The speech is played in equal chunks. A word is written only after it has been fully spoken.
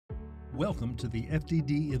Welcome to the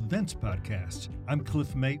FDD Events Podcast. I'm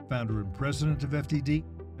Cliff Mate, founder and president of FDD.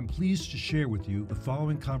 I'm pleased to share with you the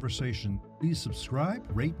following conversation. Please subscribe,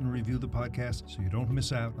 rate, and review the podcast so you don't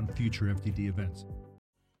miss out on future FDD events.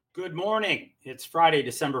 Good morning. It's Friday,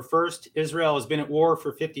 December 1st. Israel has been at war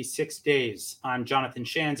for 56 days. I'm Jonathan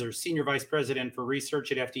Schanzer, Senior Vice President for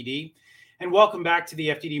Research at FDD, and welcome back to the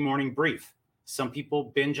FDD Morning Brief. Some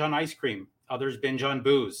people binge on ice cream, others binge on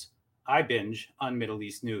booze. I binge on Middle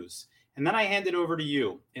East news. And then I hand it over to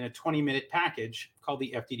you in a 20-minute package called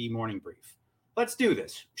the FDD Morning Brief. Let's do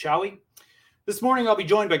this, shall we? This morning, I'll be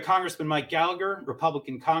joined by Congressman Mike Gallagher,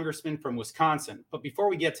 Republican congressman from Wisconsin. But before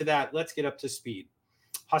we get to that, let's get up to speed.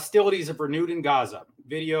 Hostilities have renewed in Gaza.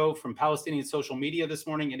 Video from Palestinian social media this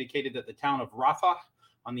morning indicated that the town of Rafah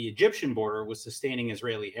on the Egyptian border was sustaining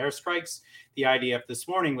Israeli airstrikes. The IDF this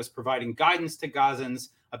morning was providing guidance to Gazans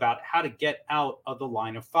about how to get out of the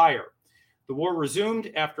line of fire. The war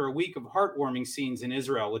resumed after a week of heartwarming scenes in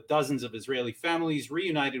Israel, with dozens of Israeli families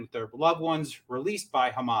reunited with their loved ones released by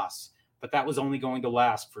Hamas. But that was only going to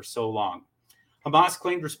last for so long. Hamas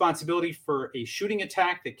claimed responsibility for a shooting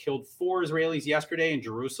attack that killed 4 Israelis yesterday in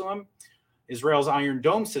Jerusalem. Israel's Iron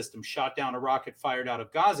Dome system shot down a rocket fired out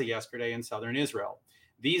of Gaza yesterday in southern Israel.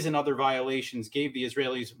 These and other violations gave the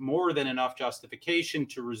Israelis more than enough justification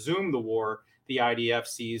to resume the war the IDF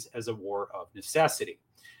sees as a war of necessity.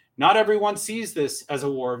 Not everyone sees this as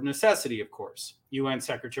a war of necessity, of course. UN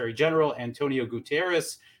Secretary General Antonio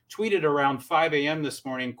Guterres tweeted around 5 a.m. this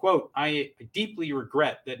morning, quote, "I deeply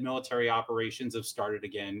regret that military operations have started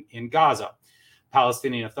again in Gaza."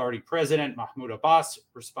 Palestinian Authority President Mahmoud Abbas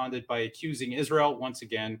responded by accusing Israel once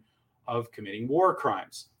again of committing war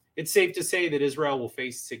crimes. It's safe to say that Israel will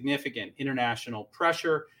face significant international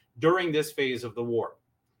pressure during this phase of the war.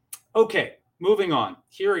 Okay. Moving on,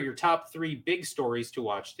 here are your top 3 big stories to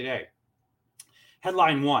watch today.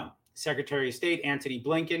 Headline 1, Secretary of State Antony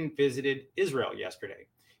Blinken visited Israel yesterday.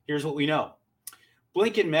 Here's what we know.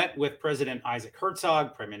 Blinken met with President Isaac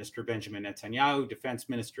Herzog, Prime Minister Benjamin Netanyahu, Defense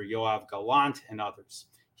Minister Yoav Gallant, and others.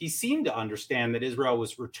 He seemed to understand that Israel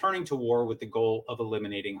was returning to war with the goal of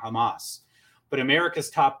eliminating Hamas. But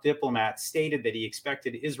America's top diplomat stated that he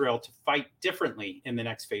expected Israel to fight differently in the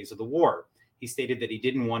next phase of the war. He stated that he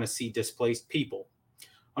didn't want to see displaced people.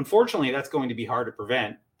 Unfortunately, that's going to be hard to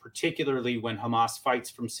prevent, particularly when Hamas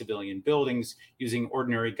fights from civilian buildings using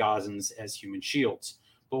ordinary Gazans as human shields.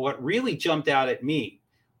 But what really jumped out at me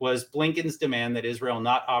was Blinken's demand that Israel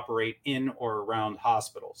not operate in or around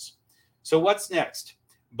hospitals. So what's next?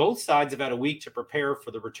 Both sides have had a week to prepare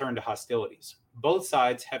for the return to hostilities. Both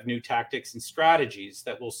sides have new tactics and strategies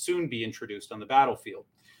that will soon be introduced on the battlefield.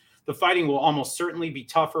 The fighting will almost certainly be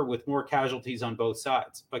tougher with more casualties on both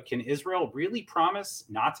sides. But can Israel really promise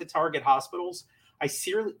not to target hospitals? I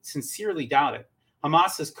sincerely doubt it.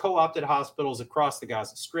 Hamas has co-opted hospitals across the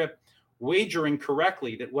Gaza Strip, wagering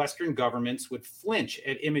correctly that Western governments would flinch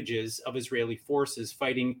at images of Israeli forces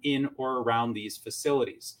fighting in or around these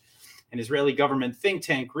facilities. An Israeli government think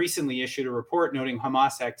tank recently issued a report noting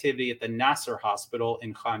Hamas activity at the Nasser Hospital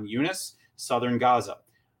in Khan Yunis, southern Gaza.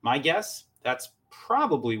 My guess? That's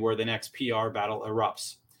probably where the next PR battle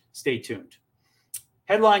erupts. Stay tuned.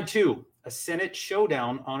 Headline 2, a Senate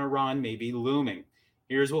showdown on Iran may be looming.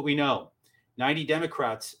 Here's what we know. 90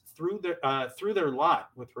 Democrats threw their lot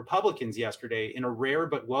with Republicans yesterday in a rare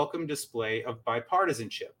but welcome display of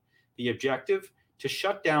bipartisanship. The objective? To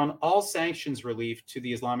shut down all sanctions relief to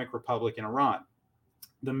the Islamic Republic in Iran.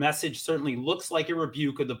 The message certainly looks like a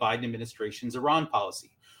rebuke of the Biden administration's Iran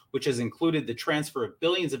policy, which has included the transfer of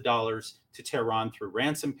billions of dollars to Tehran through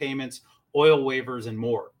ransom payments, oil waivers, and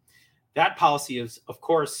more. That policy is, of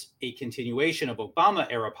course, a continuation of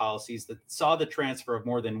Obama-era policies that saw the transfer of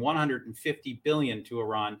more than $150 billion to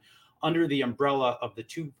Iran under the umbrella of the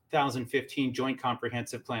 2015 Joint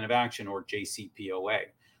Comprehensive Plan of Action, or JCPOA.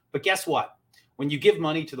 But guess what? When you give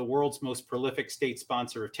money to the world's most prolific state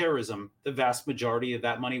sponsor of terrorism, the vast majority of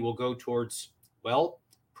that money will go towards, well,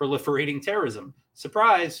 proliferating terrorism.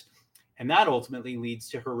 Surprise! And that ultimately leads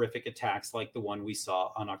to horrific attacks like the one we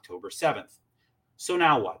saw on October 7th. So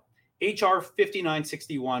now what? H.R.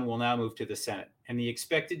 5961 will now move to the Senate, and the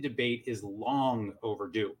expected debate is long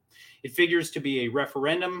overdue. It figures to be a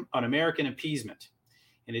referendum on American appeasement.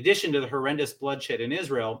 In addition to the horrendous bloodshed in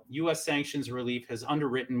Israel, U.S. sanctions relief has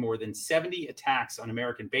underwritten more than 70 attacks on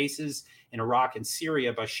American bases in Iraq and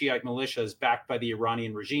Syria by Shiite militias backed by the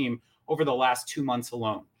Iranian regime over the last 2 months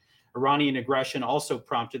alone. Iranian aggression also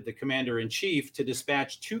prompted the commander-in-chief to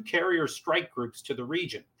dispatch 2 carrier strike groups to the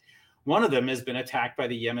region. One of them has been attacked by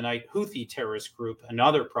the Yemenite Houthi terrorist group,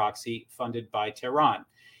 another proxy funded by Tehran.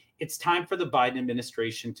 It's time for the Biden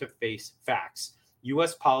administration to face facts.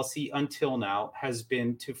 U.S. policy until now has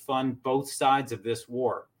been to fund both sides of this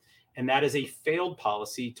war, and that is a failed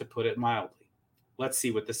policy, to put it mildly. Let's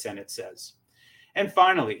see what the Senate says. And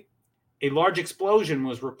finally, a large explosion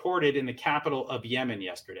was reported in the capital of Yemen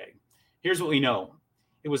yesterday. Here's what we know.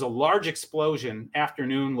 It was a large explosion,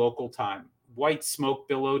 afternoon local time. White smoke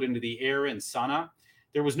billowed into the air in Sana'a.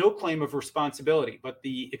 There was no claim of responsibility, but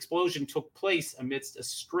the explosion took place amidst a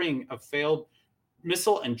string of failed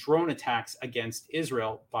missile and drone attacks against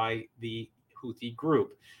Israel by the Houthi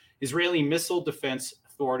group. Israeli missile defense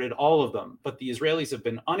thwarted all of them, but the Israelis have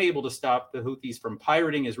been unable to stop the Houthis from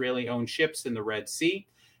pirating Israeli-owned ships in the Red Sea.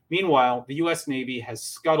 Meanwhile, the U.S. Navy has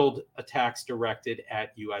scuttled attacks directed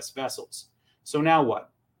at U.S. vessels. So now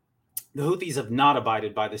what? The Houthis have not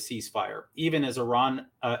abided by the ceasefire, even as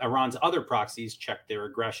Iran's other proxies checked their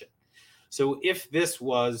aggression. So if this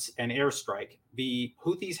was an airstrike, the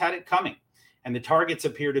Houthis had it coming, and the targets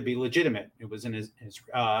appear to be legitimate. It was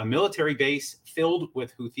a military base filled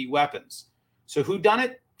with Houthi weapons. So who done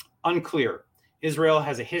it? Unclear. Israel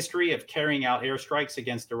has a history of carrying out airstrikes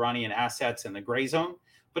against Iranian assets in the gray zone,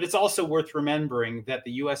 but it's also worth remembering that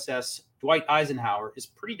the USS Dwight Eisenhower is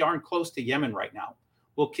pretty darn close to Yemen right now.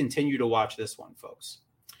 We'll continue to watch this one, folks.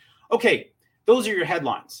 Okay, those are your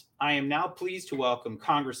headlines. I am now pleased to welcome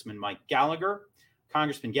Congressman Mike Gallagher.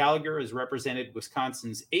 Congressman Gallagher has represented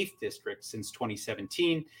Wisconsin's 8th District since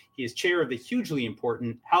 2017. He is chair of the hugely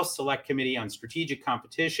important House Select Committee on Strategic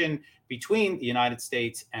Competition between the United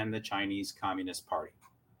States and the Chinese Communist Party.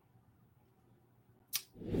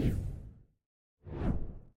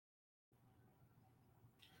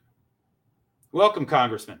 Welcome,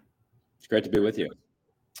 Congressman. It's great to be with you.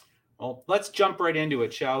 Well, let's jump right into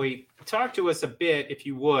it, shall we? Talk to us a bit, if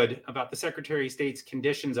you would, about the Secretary of State's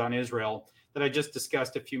conditions on Israel that I just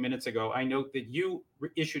discussed a few minutes ago. I note that you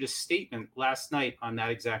issued a statement last night on that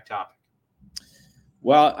exact topic.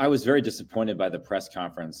 Well, I was very disappointed by the press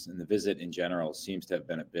conference, and the visit in general seems to have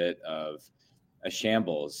been a bit of a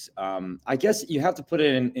shambles. I guess you have to put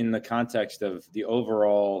it in the context of the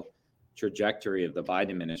overall trajectory of the Biden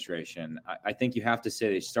administration. I think you have to say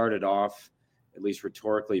they started off, at least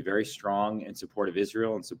rhetorically, very strong in support of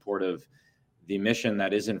Israel, in support of the mission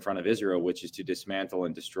that is in front of Israel, which is to dismantle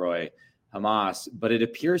and destroy Hamas. But it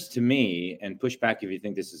appears to me, and push back if you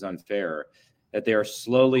think this is unfair, that they are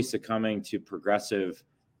slowly succumbing to progressive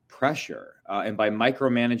pressure. And by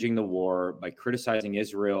micromanaging the war, by criticizing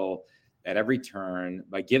Israel at every turn,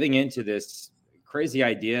 by giving into this crazy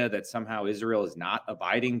idea that somehow Israel is not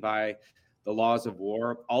abiding by the laws of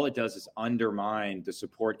war, all it does is undermine the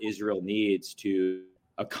support Israel needs to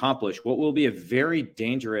accomplish what will be a very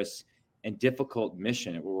dangerous and difficult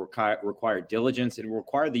mission. It will require diligence. It will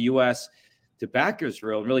require the U.S. to back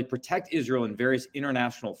Israel and really protect Israel in various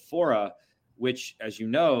international fora, which, as you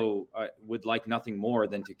know, would like nothing more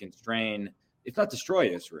than to constrain, if not destroy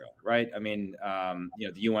Israel, right? I mean,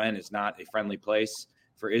 the UN is not a friendly place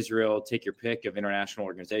for Israel. Take your pick of international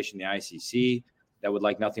organization, the ICC, that would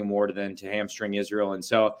like nothing more than to hamstring Israel. And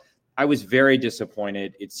so I was very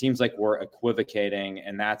disappointed. It seems like we're equivocating,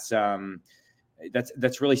 and that's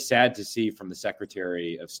really sad to see from the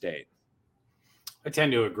Secretary of State. I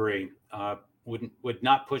tend to agree. Would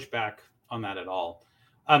not push back on that at all.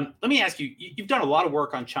 Let me ask you, you've done a lot of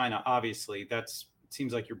work on China, obviously. It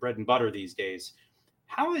seems like your bread and butter these days.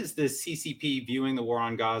 How is the CCP viewing the war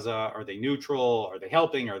on Gaza? Are they neutral? Are they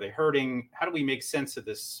helping? Are they hurting? How do we make sense of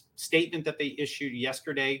this statement that they issued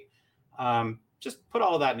yesterday? Just put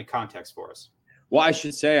all of that into context for us. Well, I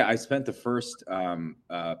should say I spent the first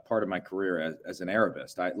part of my career as an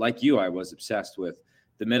Arabist. Like you, I was obsessed with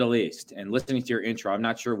the Middle East. And listening to your intro, I'm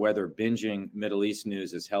not sure whether binging Middle East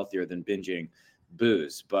news is healthier than binging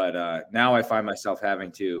booze. But now I find myself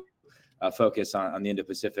having to focus on the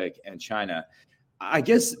Indo-Pacific and China. I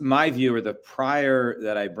guess my view, or the prior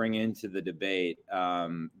that I bring into the debate,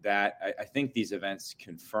 that I think these events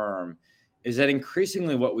confirm, is that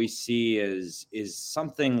increasingly what we see is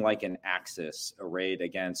something like an axis arrayed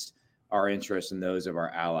against our interests and those of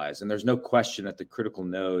our allies. And there's no question that the critical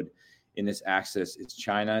node in this axis is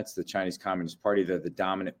China. It's the Chinese Communist Party. They're the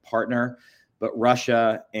dominant partner. But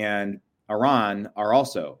Russia and Iran are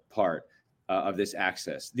also part of this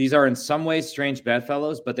axis. These are in some ways strange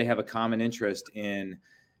bedfellows, but they have a common interest in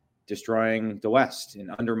destroying the West, in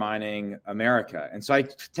undermining America. And so I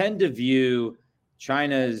tend to view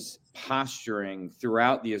China's posturing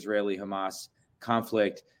throughout the Israeli-Hamas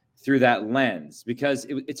conflict through that lens, because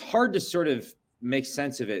it's hard to sort of make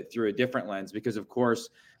sense of it through a different lens, because, of course,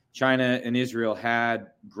 China and Israel had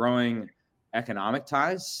growing economic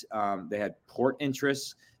ties. They had port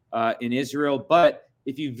interests in Israel. But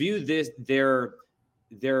if you view their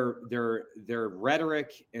their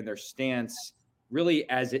rhetoric and their stance really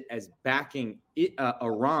as backing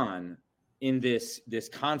Iran in this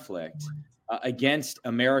conflict against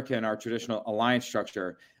America and our traditional alliance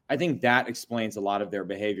structure, I think that explains a lot of their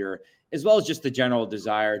behavior, as well as just the general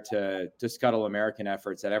desire to scuttle American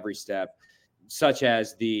efforts at every step, such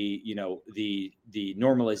as the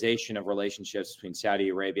normalization of relationships between Saudi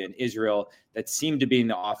Arabia and Israel that seemed to be in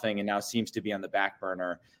the offing and now seems to be on the back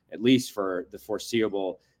burner, at least for the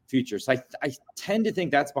foreseeable future. So I tend to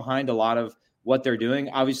think that's behind a lot of what they're doing.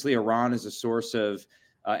 Obviously, Iran is a source of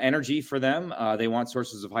energy for them. They want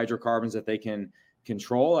sources of hydrocarbons that they can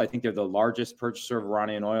control. I think they're the largest purchaser of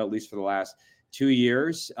Iranian oil, at least for the last 2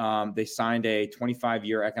 years. They signed a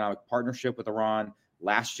 25-year economic partnership with Iran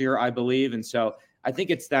last year, I believe. And so I think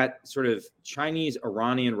it's that sort of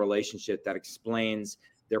Chinese-Iranian relationship that explains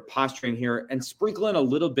their posturing here, and sprinkle in a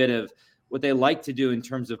little bit of what they like to do in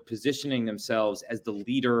terms of positioning themselves as the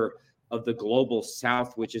leader of the global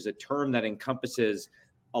South, which is a term that encompasses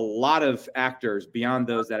a lot of actors beyond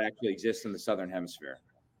those that actually exist in the Southern Hemisphere.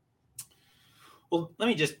 Well, let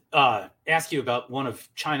me just ask you about one of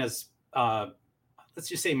China's, let's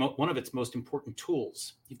just say one of its most important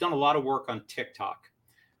tools. You've done a lot of work on TikTok.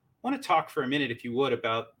 I want to talk for a minute, if you would,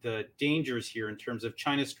 about the dangers here in terms of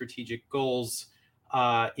China's strategic goals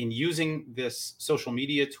in using this social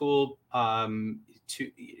media tool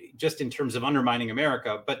to just in terms of undermining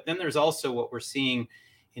America. But then there's also what we're seeing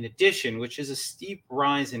in addition, which is a steep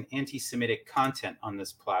rise in anti-Semitic content on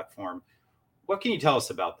this platform. What can you tell us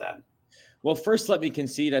about that? Well, first, let me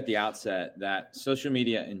concede at the outset that social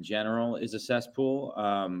media in general is a cesspool.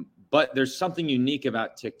 But there's something unique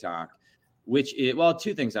about TikTok, which is, well,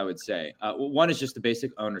 two things I would say. One is just the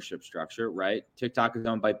basic ownership structure, right? TikTok is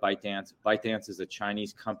owned by ByteDance. ByteDance is a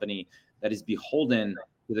Chinese company that is beholden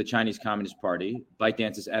to the Chinese Communist Party.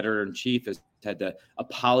 ByteDance's editor-in-chief has had to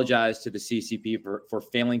apologize to the CCP for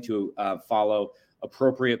failing to follow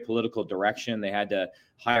appropriate political direction. They had to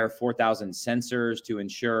hire 4,000 censors to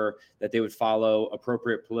ensure that they would follow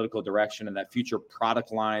appropriate political direction and that future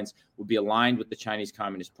product lines would be aligned with the Chinese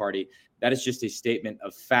Communist Party. That is just a statement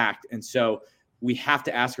of fact. And so we have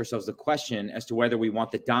to ask ourselves the question as to whether we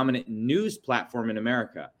want the dominant news platform in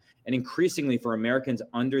America. And increasingly for Americans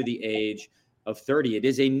under the age of 30, it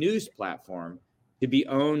is a news platform to be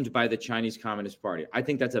owned by the Chinese Communist Party. I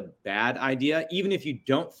think that's a bad idea, even if you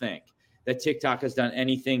don't think that TikTok has done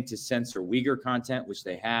anything to censor Uyghur content, which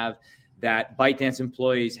they have, that ByteDance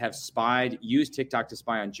employees have used TikTok to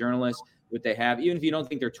spy on journalists, what they have. Even if you don't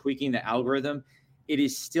think they're tweaking the algorithm, it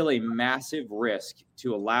is still a massive risk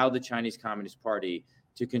to allow the Chinese Communist Party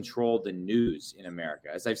to control the news in America.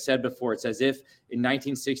 As I've said before, it's as if in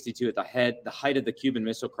 1962, at the height of the Cuban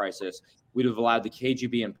Missile Crisis, we'd have allowed the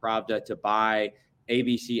KGB and Pravda to buy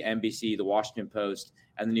ABC, NBC, the Washington Post,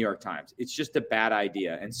 and the New York Times. It's just a bad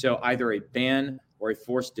idea. And so either a ban or a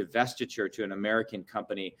forced divestiture to an American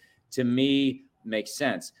company, to me, makes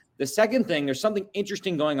sense. The second thing, there's something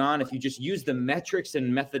interesting going on if you just use the metrics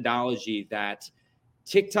and methodology that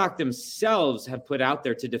TikTok themselves have put out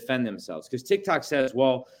there to defend themselves. Because TikTok says,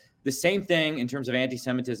 well, the same thing in terms of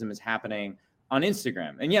anti-Semitism is happening on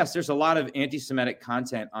Instagram. And yes, there's a lot of anti-Semitic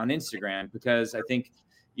content on Instagram because I think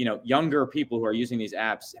younger people who are using these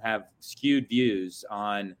apps have skewed views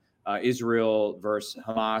on Israel versus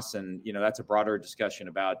Hamas. And, that's a broader discussion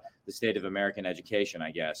about the state of American education, I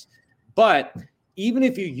guess. But even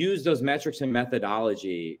if you use those metrics and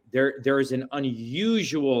methodology, there is an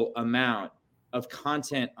unusual amount of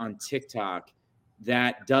content on TikTok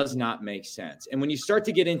that does not make sense. And when you start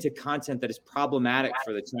to get into content that is problematic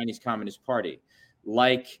for the Chinese Communist Party,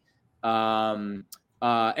 like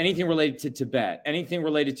anything related to Tibet, anything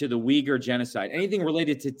related to the Uyghur genocide, anything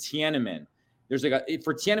related to Tiananmen. For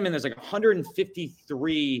Tiananmen, there's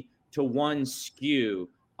 153 to 1 skew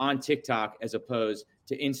on TikTok as opposed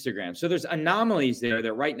to Instagram. So there's anomalies there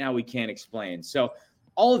that right now we can't explain. So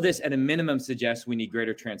all of this at a minimum suggests we need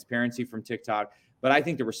greater transparency from TikTok. But I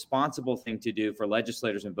think the responsible thing to do for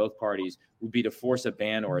legislators in both parties would be to force a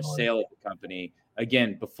ban or a sale of the company,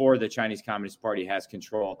 again, before the Chinese Communist Party has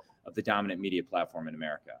control of the dominant media platform in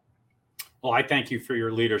America. Well, I thank you for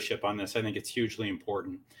your leadership on this. I think it's hugely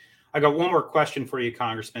important. I got one more question for you,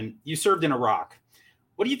 Congressman. You served in Iraq.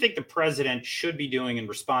 What do you think the president should be doing in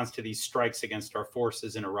response to these strikes against our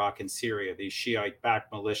forces in Iraq and Syria, these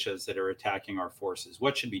Shiite-backed militias that are attacking our forces?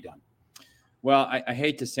 What should be done? Well, I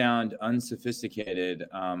hate to sound unsophisticated,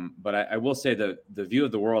 but I will say the view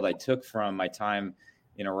of the world I took from my time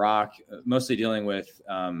in Iraq, mostly dealing with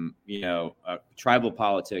tribal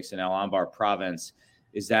politics in Al Anbar province,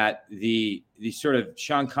 is that the sort of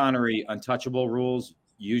Sean Connery untouchable rules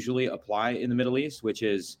usually apply in the Middle East, which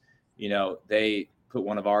is, they put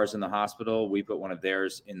one of ours in the hospital, we put one of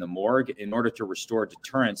theirs in the morgue. In order to restore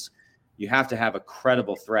deterrence, you have to have a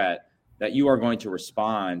credible threat that you are going to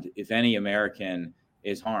respond if any American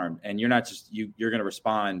is harmed. And you're not just, you're going to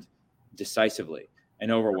respond decisively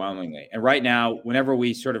and overwhelmingly. And right now, whenever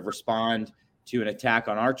we sort of respond to an attack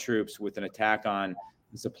on our troops with an attack on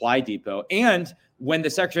the supply depot, and when the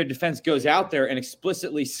Secretary of Defense goes out there and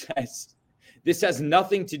explicitly says this has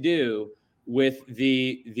nothing to do with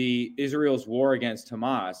the Israel's war against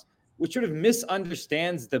Hamas, which sort of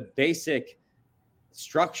misunderstands the basic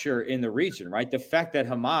structure in the region, right? The fact that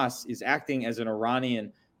Hamas is acting as an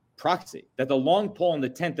Iranian proxy, that the long pole in the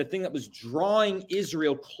tent, the thing that was drawing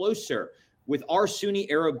Israel closer with our Sunni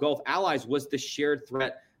Arab Gulf allies, was the shared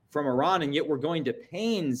threat from Iran. And yet we're going to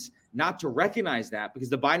pains not to recognize that, because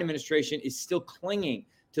the Biden administration is still clinging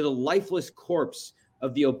to the lifeless corpse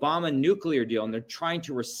of the Obama nuclear deal, and they're trying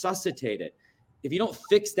to resuscitate it. If you don't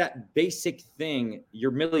fix that basic thing, your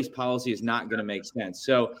Middle East policy is not going to make sense.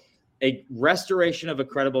 So a restoration of a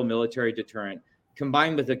credible military deterrent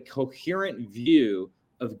combined with a coherent view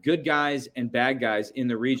of good guys and bad guys in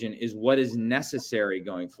the region is what is necessary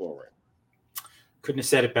going forward. Couldn't have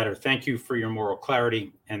said it better. Thank you for your moral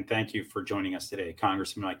clarity, and thank you for joining us today,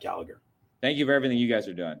 Congressman Mike Gallagher. Thank you for everything you guys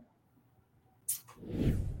are doing.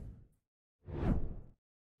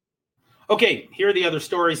 Okay, here are the other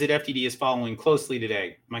stories that FDD is following closely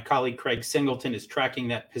today. My colleague Craig Singleton is tracking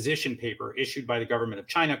that position paper issued by the government of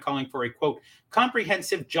China calling for a, quote,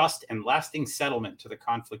 comprehensive, just, and lasting settlement to the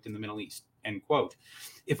conflict in the Middle East, end quote.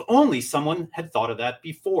 If only someone had thought of that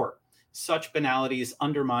before. Such banalities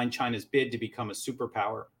undermine China's bid to become a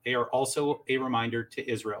superpower. They are also a reminder to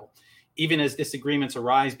Israel. Even as disagreements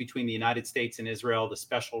arise between the United States and Israel, the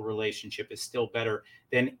special relationship is still better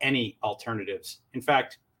than any alternatives. In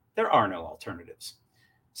fact, there are no alternatives.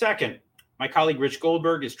 Second, my colleague Rich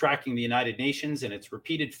Goldberg is tracking the United Nations and its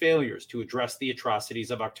repeated failures to address the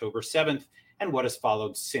atrocities of October 7th and what has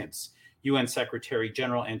followed since. UN Secretary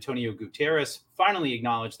General Antonio Guterres finally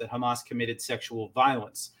acknowledged that Hamas committed sexual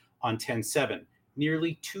violence on 10/7,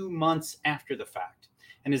 nearly 2 months after the fact.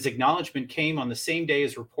 And his acknowledgement came on the same day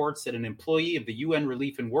as reports that an employee of the UN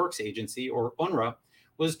Relief and Works Agency, or UNRWA,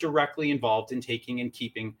 was directly involved in taking and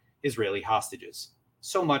keeping Israeli hostages.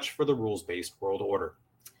 So much for the rules-based world order.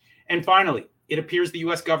 And finally, it appears the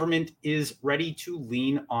U.S. government is ready to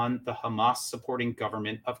lean on the Hamas-supporting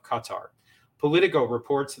government of Qatar. Politico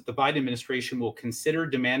reports that the Biden administration will consider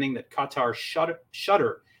demanding that Qatar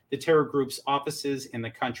shutter the terror group's offices in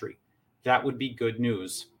the country. That would be good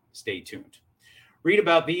news. Stay tuned. Read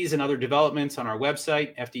about these and other developments on our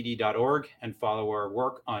website, fdd.org, and follow our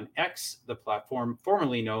work on X, the platform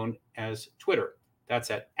formerly known as Twitter.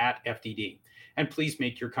 That's at FDD. And please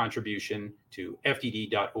make your contribution to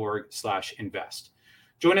fdd.org/invest.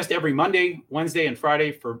 Join us every Monday, Wednesday, and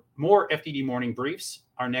Friday for more FDD morning briefs.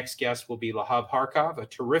 Our next guest will be Lahav Harkov, a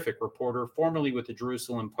terrific reporter, formerly with the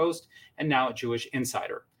Jerusalem Post and now at Jewish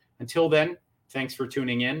Insider. Until then, thanks for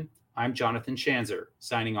tuning in. I'm Jonathan Schanzer,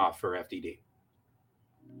 signing off for FDD.